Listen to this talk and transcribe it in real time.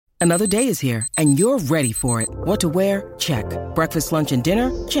Another day is here, and you're ready for it. What to wear? Check. Breakfast, lunch, and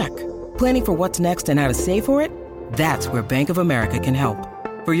dinner? Check. Planning for what's next and how to save for it? That's where Bank of America can help.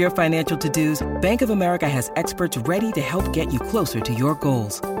 For your financial to-dos, Bank of America has experts ready to help get you closer to your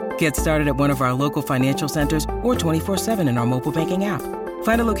goals. Get started at one of our local financial centers or 24/7 in our mobile banking app.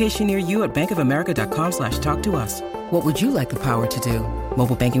 Find a location near you at bankofamerica.com/talktous. What would you like the power to do?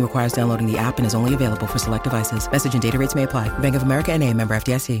 Mobile banking requires downloading the app and is only available for select devices. Message and data rates may apply. Bank of America N.A., member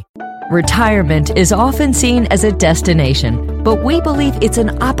FDIC. Retirement is often seen as a destination, but we believe it's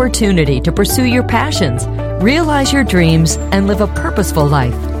an opportunity to pursue your passions, realize your dreams, and live a purposeful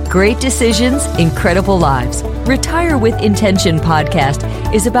life. Great decisions, incredible lives. Retire with Intention podcast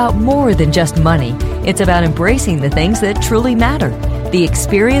is about more than just money. It's about embracing the things that truly matter, the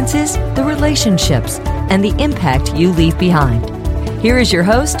experiences, the relationships, and the impact you leave behind. Here is your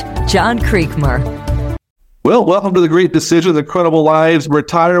host, John Creekmur. Well, welcome to the Great Decisions, Incredible Lives,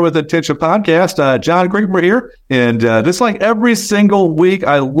 Retire with Intention podcast. John Creekmur here. And just like every single week,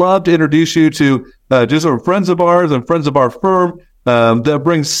 I love to introduce you to just some friends of ours and friends of our firm that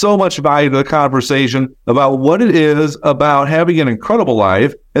bring so much value to the conversation about what it is about having an incredible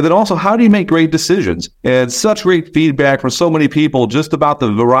life. And then also, how do you make great decisions? And such great feedback from so many people just about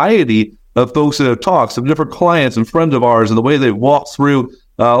the variety of folks that have talked, some different clients and friends of ours, and the way they've walked through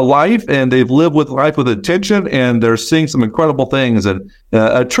life, and they've lived with life with intention, and they're seeing some incredible things. And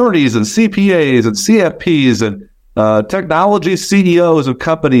attorneys and CPAs and CFPs and technology CEOs of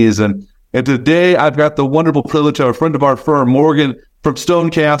companies. And today I've got the wonderful privilege of a friend of our firm, Morgan from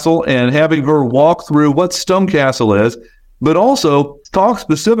Stonecastle, and having her walk through what Stonecastle is, but also talk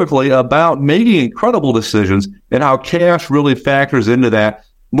specifically about making incredible decisions and how cash really factors into that.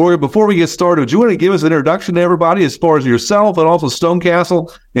 Morgan, before we get started, do you want to give us an introduction to everybody as far as yourself and also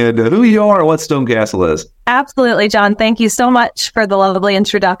Stonecastle and who you are and what Stonecastle is? Absolutely, John. Thank you so much for the lovely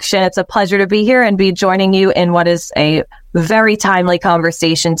introduction. It's a pleasure to be here and be joining you in what is a very timely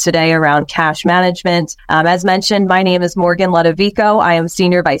conversation today around cash management. As mentioned, my name is Morgan Ludovico. I am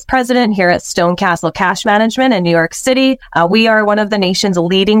Senior Vice President here at Stonecastle Cash Management in New York City. We are one of the nation's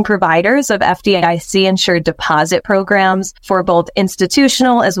leading providers of FDIC-insured deposit programs for both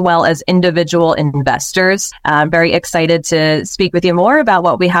institutional as well as individual investors. I'm very excited to speak with you more about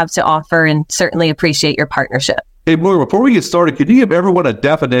what we have to offer and certainly appreciate your partnership. Hey, Morgan, before we get started, could you give everyone a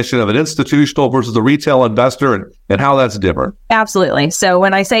definition of an institutional versus a retail investor and how that's different? Absolutely. So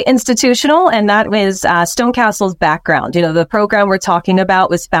when I say institutional, and that is Stonecastle's background, the program we're talking about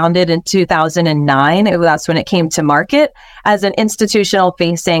was founded in 2009. That's when it came to market as an institutional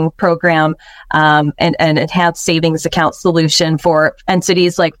facing program and enhanced savings account solution for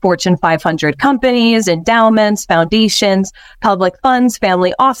entities like Fortune 500 companies, endowments, foundations, public funds,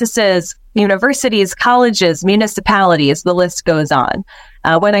 family offices, universities, colleges, municipalities, the list goes on.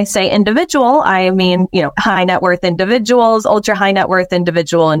 When I say individual, I mean, high net worth individuals, ultra high net worth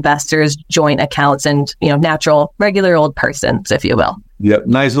individual investors, joint accounts, and, natural, regular old persons, if you will. Yep.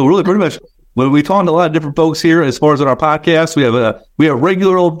 Nice. So really pretty much when we talk to a lot of different folks here, as far as on our podcast, we have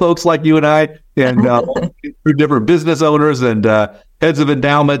regular old folks like you and I, and different business owners and heads of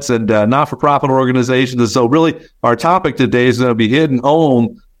endowments and not-for-profit organizations. And so really our topic today is going to be hitting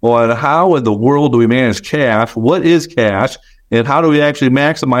home on how in the world do we manage cash, what is cash, and how do we actually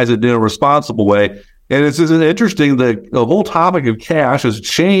maximize it in a responsible way. And it's just interesting that the whole topic of cash has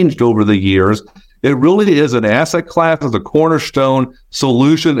changed over the years. It really is an asset class, it's a cornerstone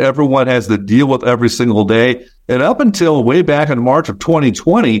solution everyone has to deal with every single day. And up until way back in March of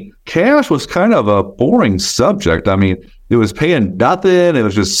 2020, cash was kind of a boring subject. I mean, it was paying nothing. It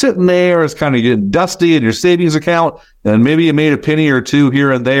was just sitting there. It's kind of getting dusty in your savings account. And maybe you made a penny or two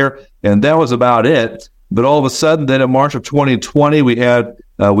here and there. And that was about it. But all of a sudden, then in March of 2020, we entered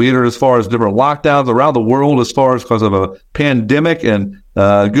as far as different lockdowns around the world as far as because of a pandemic and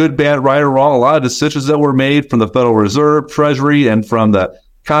good, bad, right, or wrong. A lot of decisions that were made from the Federal Reserve, Treasury, and from the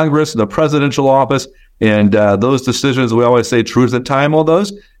Congress and the presidential office. And those decisions, we always say truth and time on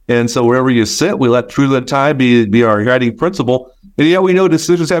those. And so wherever you sit, we let truth and time be our guiding principle. And yet we know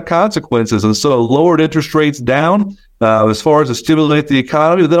decisions have consequences. And so lowered interest rates down as far as to stimulate the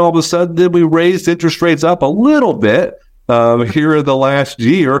economy. But then all of a sudden, then we raised interest rates up a little bit here in the last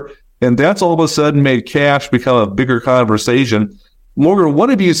year. And that's all of a sudden made cash become a bigger conversation. Morgan, what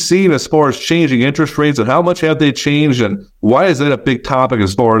have you seen as far as changing interest rates and how much have they changed and why is that a big topic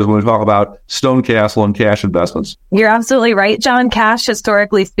as far as when we talk about Stonecastle and cash investments? You're absolutely right, John. Cash,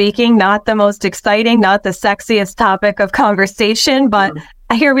 historically speaking, not the most exciting, not the sexiest topic of conversation, but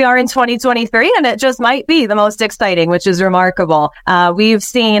here we are in 2023, and it just might be the most exciting, which is remarkable. We've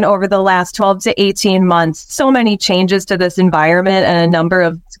seen over the last 12 to 18 months so many changes to this environment and a number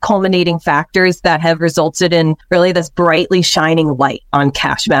of culminating factors that have resulted in really this brightly shining light on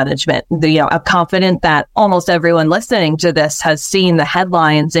cash management. I'm confident that almost everyone listening to this has seen the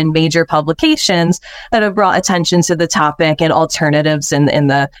headlines in major publications that have brought attention to the topic and alternatives in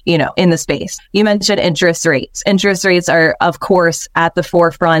the space. You mentioned interest rates. Interest rates are, of course, at the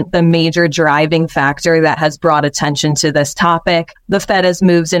forefront, the major driving factor that has brought attention to this topic. The Fed has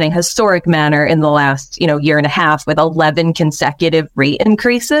moved in a historic manner in the last, year and a half with 11 consecutive rate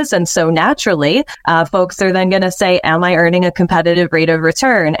increases. And so naturally, folks are then going to say, am I earning a competitive rate of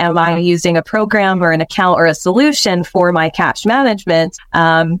return? Am I using a program or an account or a solution for my cash management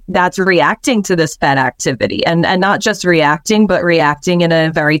that's reacting to this Fed activity? And not just reacting, but reacting in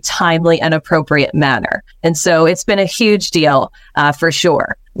a very timely and appropriate manner. And so it's been a huge deal for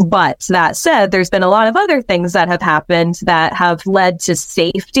sure. But that said, there's been a lot of other things that have happened that have led to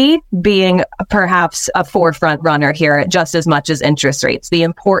safety being perhaps a forefront runner here just as much as interest rates. The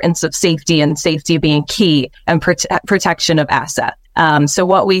importance of safety and safety being key and protection of assets. So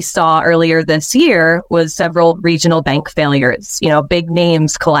what we saw earlier this year was several regional bank failures, big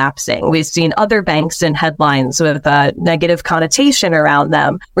names collapsing. We've seen other banks in headlines with a negative connotation around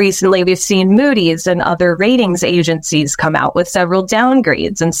them. Recently, we've seen Moody's and other ratings agencies come out with several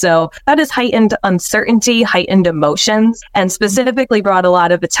downgrades. And so that has heightened uncertainty, heightened emotions, and specifically brought a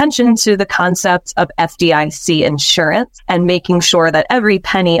lot of attention to the concept of FDIC insurance and making sure that every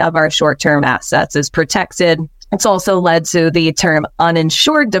penny of our short-term assets is protected. It's also led to the term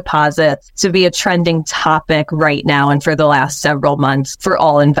uninsured deposits to be a trending topic right now and for the last several months for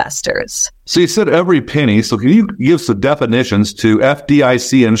all investors. So you said every penny. So can you give some definitions to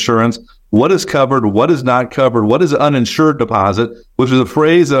FDIC insurance? What is covered? What is not covered? What is an uninsured deposit? Which is a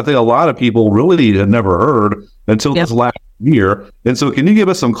phrase that I think a lot of people really had never heard until this last year. And so can you give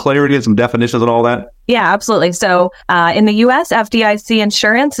us some clarity and some definitions on all that? Yeah, absolutely. So in the U.S., FDIC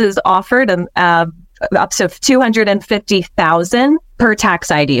insurance is offered up to $250,000 per tax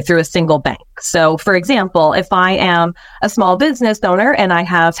ID through a single bank. So, for example, if I am a small business owner and I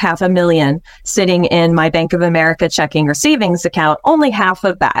have $500,000 sitting in my Bank of America checking or savings account, only half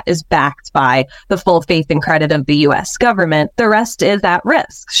of that is backed by the full faith and credit of the U.S. government. The rest is at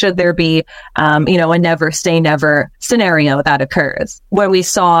risk should there be, a never say never scenario that occurs. When we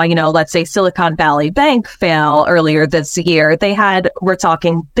saw, let's say Silicon Valley Bank fail earlier this year, we're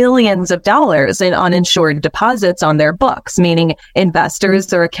talking billions of dollars in uninsured deposits on their books, meaning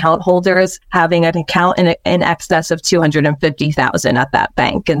investors or account holders having an account in excess of $250,000 at that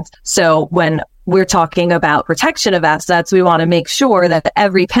bank. And so when we're talking about protection of assets, we want to make sure that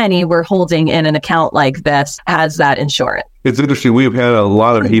every penny we're holding in an account like this has that insurance. It's interesting. We've had a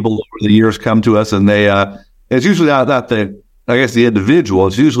lot of people over the years come to us, and it's usually not the individual.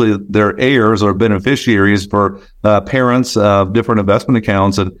 It's usually their heirs or beneficiaries for parents of different investment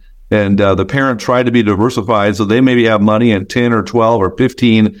accounts. And the parent tried to be diversified, so they maybe have money in 10 or 12 or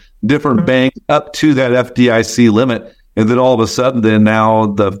 15 different banks up to that FDIC limit. And then all of a sudden, then now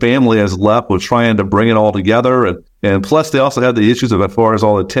the family is left with trying to bring it all together. And plus, they also have the issues of as far as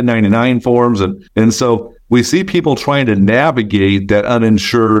all the 1099 forms. And so we see people trying to navigate that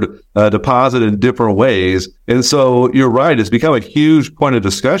uninsured deposit in different ways. And so you're right, it's become a huge point of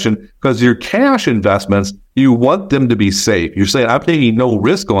discussion because your cash investments, you want them to be safe. You're saying, I'm taking no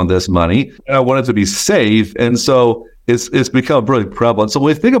risk on this money, and I want it to be safe. And so it's become really prevalent. So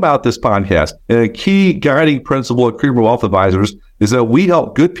when we think about this podcast, and a key guiding principle at Creamer Wealth Advisors is that we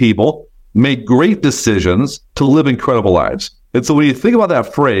help good people make great decisions to live incredible lives. And so when you think about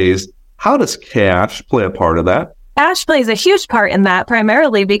that phrase, how does cash play a part of that? Cash plays a huge part in that,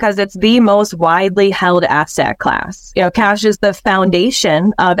 primarily because it's the most widely held asset class. Cash is the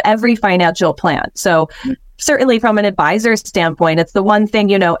foundation of every financial plan. So certainly from an advisor's standpoint, it's the one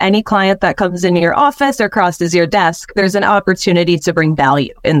thing, any client that comes into your office or crosses your desk, there's an opportunity to bring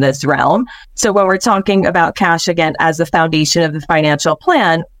value in this realm. So when we're talking about cash, again, as the foundation of the financial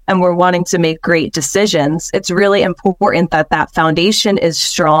plan, and we're wanting to make great decisions, it's really important that that foundation is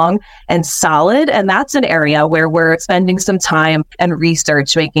strong and solid. And that's an area where we're spending some time and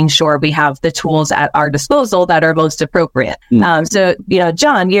research, making sure we have the tools at our disposal that are most appropriate. So,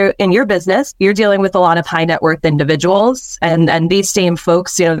 John, you're in your business, you're dealing with a lot of high net worth individuals, and these same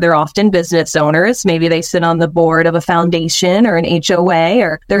folks, they're often business owners. Maybe they sit on the board of a foundation or an HOA,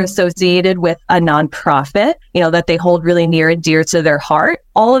 or they're associated with a nonprofit, that they hold really near and dear to their heart.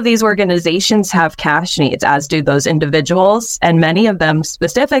 all of these organizations have cash needs, as do those individuals. And many of them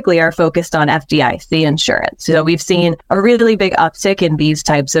specifically are focused on FDIC insurance. So we've seen a really big uptick in these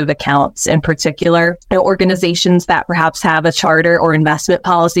types of accounts, in particular, organizations that perhaps have a charter or investment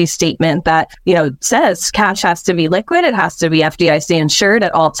policy statement that, says cash has to be liquid. It has to be FDIC insured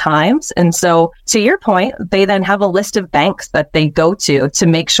at all times. And so to your point, they then have a list of banks that they go to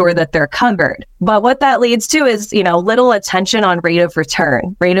make sure that they're covered. But what that leads to is, little attention on rate of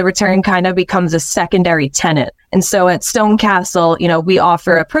return. Rate of return kind of becomes a secondary tenet. And so at StoneCastle, we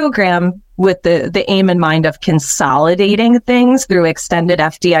offer a program with the aim in mind of consolidating things through extended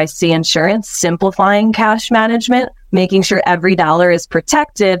FDIC insurance, simplifying cash management, making sure every dollar is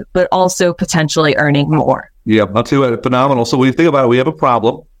protected, but also potentially earning more. Yeah, I'll tell you what, phenomenal. So when you think about it, we have a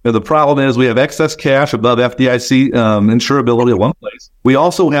problem. And the problem is we have excess cash above FDIC insurability at one place. We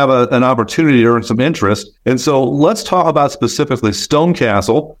also have an opportunity to earn some interest. And so let's talk about specifically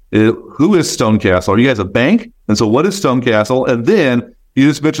StoneCastle. Who is StoneCastle? Are you guys a bank? And so what is StoneCastle? And then you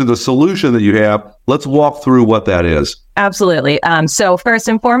just mentioned the solution that you have. Let's walk through what that is. Absolutely. So first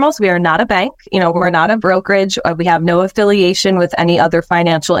and foremost, we are not a bank. We're not a brokerage. We have no affiliation with any other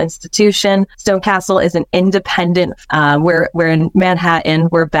financial institution. StoneCastle is an independent. We're in Manhattan.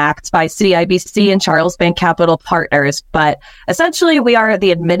 We're backed by CIBC and Charles Bank Capital Partners. But essentially, we are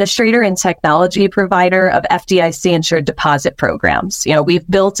the administrator and technology provider of FDIC insured deposit programs. We've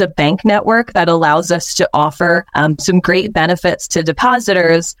built a bank network that allows us to offer some great benefits to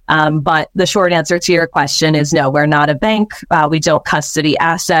depositors. But the short answer to your question is no, we're not a bank. We don't custody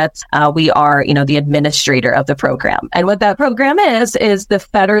assets. We are, the administrator of the program. And what that program is the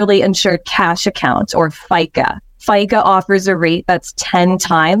federally insured cash account, or FICA. FICA offers a rate that's 10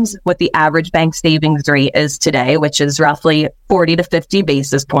 times what the average bank savings rate is today, which is roughly 40 to 50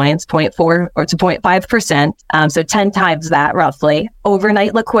 basis points, 0.4 or to 0.5%. So 10 times that roughly.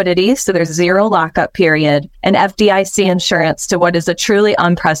 Overnight liquidity, so there's zero lockup period, and FDIC insurance to what is a truly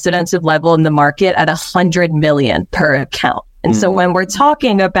unprecedented level in the market at $100 million per account. And so when we're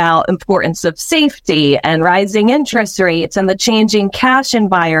talking about importance of safety and rising interest rates and the changing cash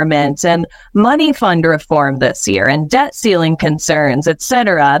environment and money fund reform this year and debt ceiling concerns, et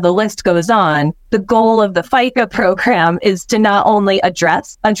cetera, the list goes on. The goal of the FICA program is to not only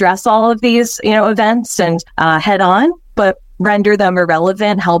address all of these, events and head on, but render them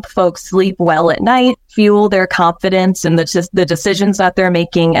irrelevant, help folks sleep well at night, fuel their confidence in the decisions that they're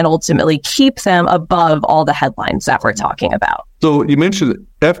making, and ultimately keep them above all the headlines that we're talking about. So you mentioned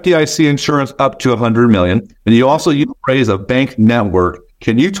FDIC insurance up to $100 million, and you also use the phrase a bank network.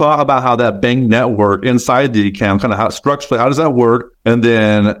 Can you talk about how that bank network inside the account, kind of how structurally, how does that work? And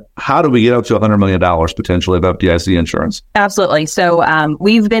then how do we get up to $100 million potentially of FDIC insurance? Absolutely. So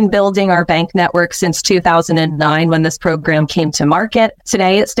we've been building our bank network since 2009 when this program came to market.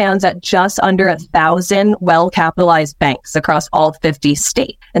 Today, it stands at just under 1,000 well-capitalized banks across all 50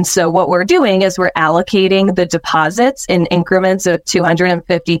 states. And so what we're doing is we're allocating the deposits in increments of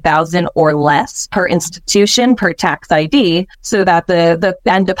 $250,000 or less per institution, per tax ID, so that the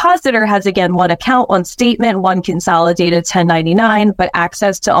end depositor has, again, one account, one statement, one consolidated 1099, but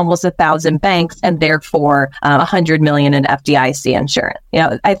access to almost 1,000 banks and therefore $100 million in FDIC insurance.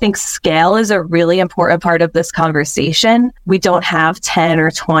 I think scale is a really important part of this conversation. We don't have 10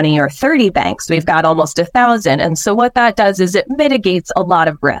 or 20 or 30 banks. We've got almost 1,000. And so what that does is it mitigates a lot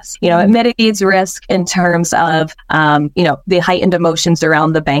of risk. It mitigates risk in terms of, the heightened emotions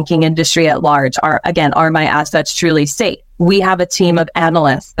around the banking industry at large. Are my assets truly safe? We have a team of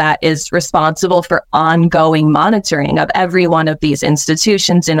analysts that is responsible for ongoing monitoring of every one of these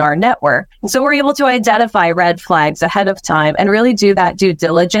institutions in our network. And so we're able to identify red flags ahead of time and really do that due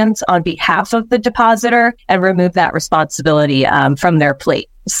diligence on behalf of the depositor and remove that responsibility from their plate.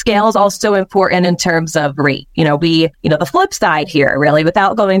 Scale is also important in terms of rate. The flip side here, really,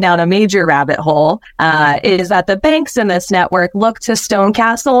 without going down a major rabbit hole, is that the banks in this network look to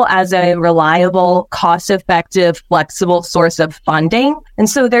StoneCastle as a reliable, cost-effective, flexible source of funding. And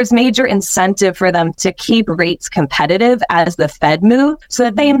so there's major incentive for them to keep rates competitive as the Fed move so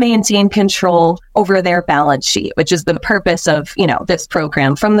that they maintain control over their balance sheet, which is the purpose of, this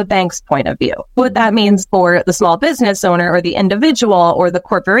program from the bank's point of view. What that means for the small business owner or the individual or the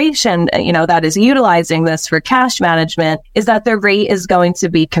corporation, that is utilizing this for cash management is that the rate is going to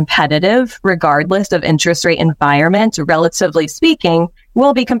be competitive regardless of interest rate environment, relatively speaking,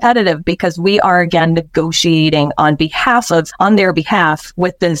 will be competitive because we are again negotiating on their behalf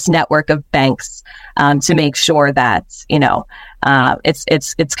with this network of banks to make sure that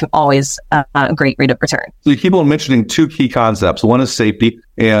it's always a great rate of return. So you keep on mentioning two key concepts. One is safety.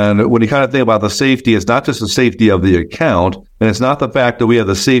 And when you kind of think about the safety, it's not just the safety of the account, and it's not the fact that we have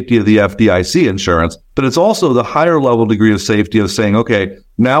the safety of the FDIC insurance, but it's also the higher level degree of safety of saying, okay,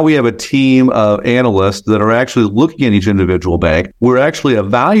 now we have a team of analysts that are actually looking at each individual bank. We're actually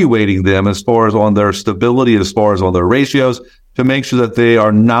evaluating them as far as on their stability, as far as on their ratios, to make sure that they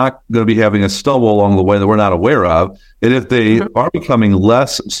are not going to be having a stumble along the way that we're not aware of. And if they are becoming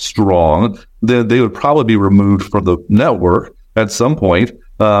less strong, then they would probably be removed from the network at some point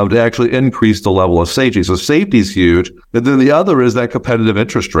to actually increase the level of safety. So safety is huge. And then the other is that competitive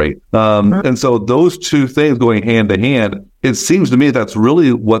interest rate. And so those two things going hand to hand, it seems to me that's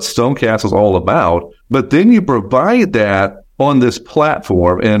really what Stonecastle is all about. But then you provide that on this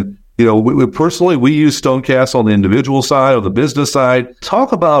platform. And we personally use Stonecastle on the individual side, on the business side.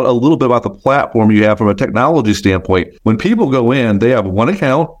 Talk about a little bit about the platform you have from a technology standpoint. When people go in, they have one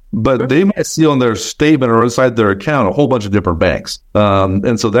account, but they might see on their statement or inside their account a whole bunch of different banks.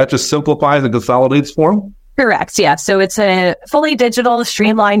 And so that just simplifies and consolidates for them? Correct. Yeah. So it's a fully digital,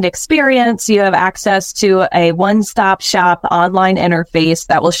 streamlined experience. You have access to a one-stop shop online interface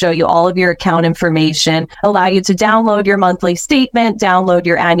that will show you all of your account information, allow you to download your monthly statement, download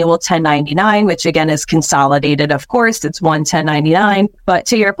your annual 1099, which again is consolidated. Of course, it's one 1099. But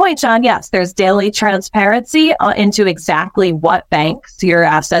to your point, John, yes, there's daily transparency into exactly what banks your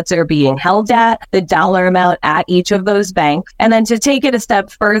assets are being held at, the dollar amount at each of those banks. And then to take it a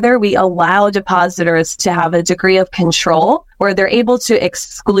step further, we allow depositors to have a degree of control where they're able to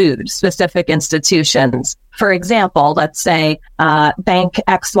exclude specific institutions. For example, let's say Bank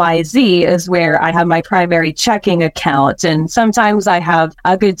XYZ is where I have my primary checking account, and sometimes I have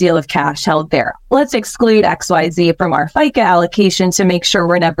a good deal of cash held there. Let's exclude XYZ from our FICA allocation to make sure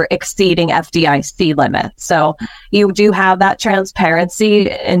we're never exceeding FDIC limits. So you do have that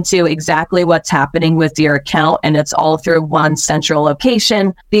transparency into exactly what's happening with your account, and it's all through one central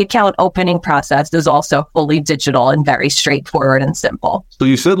location. The account opening process is also fully digital and very straightforward and simple. So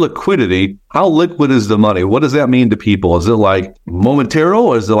you said liquidity. How liquid is the money? What does that mean to people? Is it like momentary,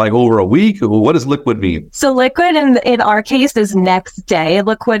 or is it like over a week? What does liquid mean? So liquid in our case is next day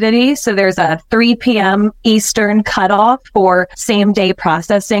liquidity. So there's a 3 p.m. Eastern cutoff for same day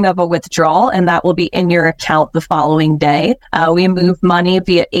processing of a withdrawal, and that will be in your account the following day. We move money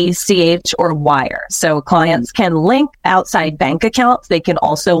via ACH or wire. So clients can link outside bank accounts. They can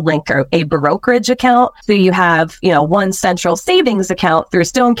also link a brokerage account. So you have, one central savings account through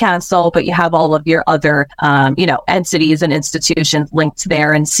Stonecastle, but you have all of your other, entities and institutions linked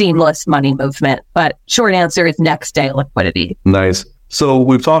there and seamless money movement. But short answer is next day liquidity. Nice. So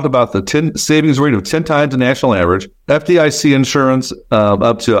we've talked about the savings rate of 10 times the national average, FDIC insurance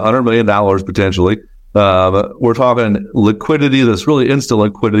up to $100 million potentially. We're talking liquidity that's really instant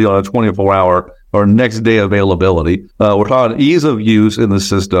liquidity on a 24-hour or next day availability. We're talking ease of use in the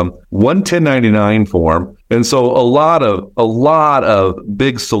system, one 1099 form. And so a lot of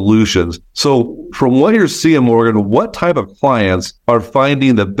big solutions. So from what you're seeing, Morgan, what type of clients are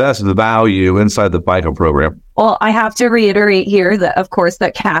finding the best value inside the FICA program? Well, I have to reiterate here that, of course,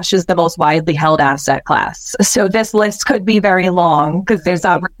 that cash is the most widely held asset class. So this list could be very long because there's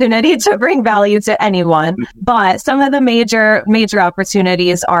opportunity to bring value to anyone. But some of the major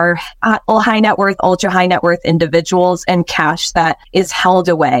opportunities are high net worth, ultra high net worth individuals and cash that is held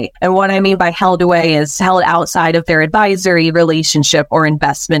away. And what I mean by held away is held outside of their advisory relationship or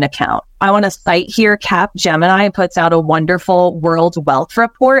investment account. I want to cite here, Capgemini puts out a wonderful world wealth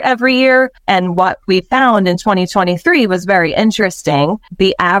report every year. And what we found in 2023 was very interesting.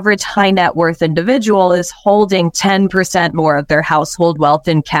 The average high net worth individual is holding 10% more of their household wealth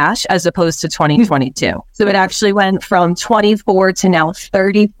in cash as opposed to 2022. So it actually went from 24 to now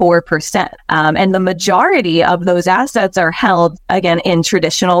 34%. And the majority of those assets are held, again, in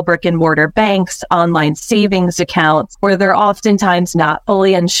traditional brick and mortar banks, online savings accounts, where they're oftentimes not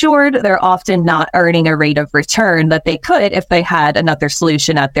fully insured. They're often not earning a rate of return that they could if they had another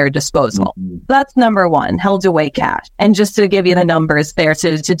solution at their disposal. That's number one, held away cash. And just to give you the numbers there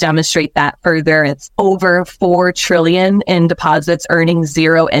to demonstrate that further, it's over 4 trillion in deposits earning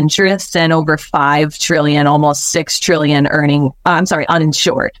zero interest and over 5 trillion, almost 6 trillion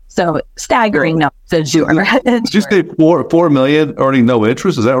uninsured. So staggering numbers. Did you say 4 million earning no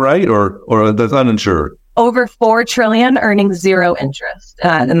interest? Is that right? Or that's uninsured? Over 4 trillion earning zero interest.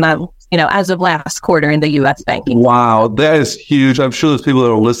 And that, as of last quarter in the U.S. banking. Wow, that is huge. I'm sure there's people that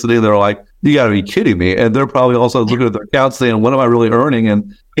are listening that are like, you got to be kidding me. And they're probably also looking at their accounts saying, what am I really earning?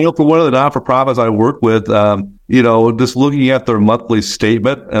 And, for one of the not-for-profits I work with, just looking at their monthly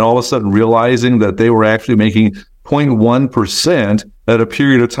statement and all of a sudden realizing that they were actually making 0.1% at a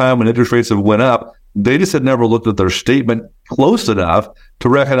period of time when interest rates have went up. They just had never looked at their statement close enough to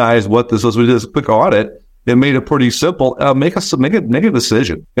recognize what this was. We did a quick audit. It made it pretty simple. Make a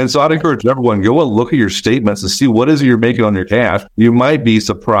decision. And so I'd encourage everyone, go and look at your statements and see what is it you're making on your cash. You might be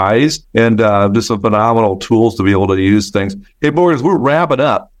surprised, and just some phenomenal tools to be able to use things. Hey, Morgan, we're wrapping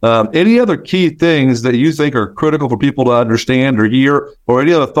up. Any other key things that you think are critical for people to understand or hear, or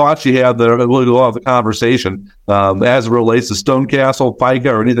any other thoughts you have that are really go off the conversation as it relates to Stonecastle,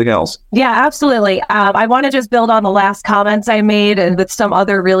 FICA, or anything else? Yeah, absolutely. I want to just build on the last comments I made and with some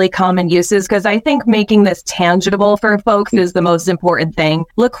other really common uses, because I think making this tangible for folks is the most important thing.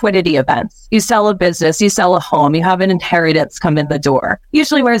 Liquidity events. You sell a business, you sell a home, you have an inheritance come in the door.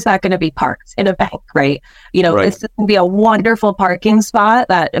 Usually, where's that going to be parked? In a bank, right? Right. This is going to be a wonderful parking spot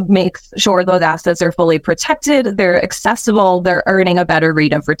that makes sure those assets are fully protected, they're accessible, they're earning a better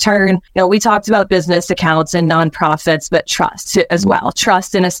rate of return. We talked about business accounts and nonprofits, but trust as well.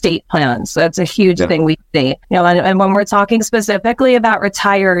 Trust in estate plans. That's a huge thing we see. And when we're talking specifically about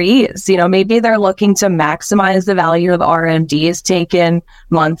retirees, maybe they're looking to maximize the value of RMDs taken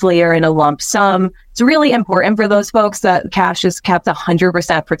monthly or in a lump sum. It's really important for those folks that cash is kept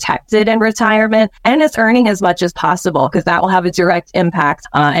 100% protected in retirement and it's earning as much as possible, because that will have a direct impact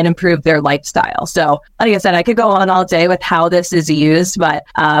and improve their lifestyle. So like I said, I could go on all day with how this is used, but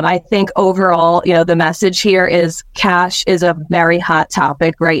I think overall, the message here is cash is a very hot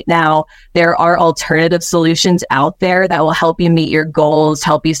topic right now. There are alternative solutions out there that will help you meet your goals,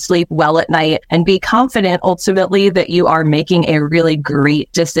 help you sleep well at night, and be confident ultimately that you are making a really great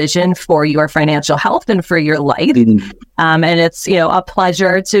decision for your financial health and for your life. And it's, a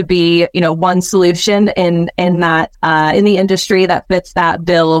pleasure to be, one solution in that, in the industry that fits that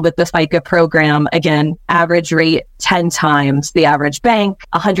bill with the FICA program. Again, average rate 10 times the average bank,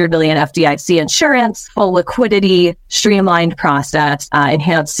 100 million FDIC insurance, full liquidity, streamlined process,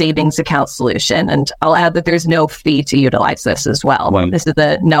 enhanced savings account solution. And I'll add that there's no fee to utilize this as well. Wow. This is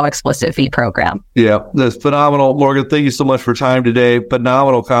the no explicit fee program. Yeah, that's phenomenal. Morgan, thank you so much for time today.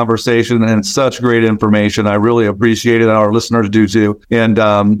 Phenomenal conversation and such great information. I really appreciate it. Our listeners do too. And,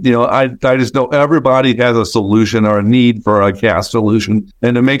 I just know everybody has a solution or a need for a cash solution.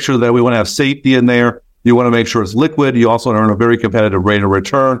 And to make sure that we want to have safety in there, you want to make sure it's liquid. You also want to earn a very competitive rate of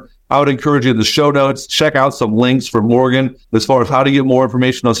return. I would encourage you in the show notes, check out some links for Morgan as far as how to get more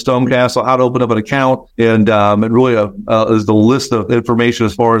information on Stonecastle, how to open up an account, and really is the list of information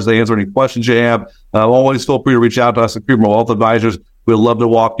as far as to answer any questions you have. Always feel free to reach out to us at Creamer Wealth Advisors. We'd love to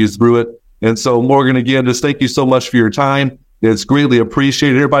walk you through it. And so, Morgan, again, just thank you so much for your time. It's greatly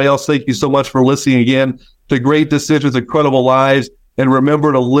appreciated. Everybody else, thank you so much for listening again to Great Decisions, Incredible Lives. And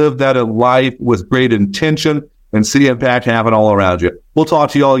remember to live that in life with great intention and see impact happen all around you. We'll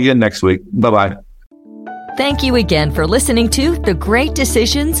talk to you all again next week. Bye-bye. Thank you again for listening to the Great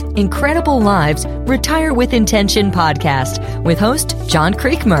Decisions, Incredible Lives, Retire with Intention podcast with host John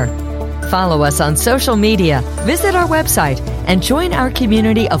Creekmer. Follow us on social media, visit our website, and join our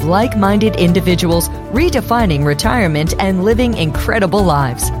community of like-minded individuals redefining retirement and living incredible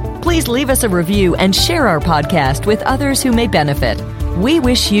lives. Please leave us a review and share our podcast with others who may benefit. We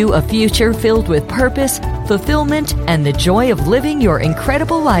wish you a future filled with purpose, fulfillment, and the joy of living your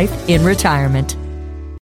incredible life in retirement.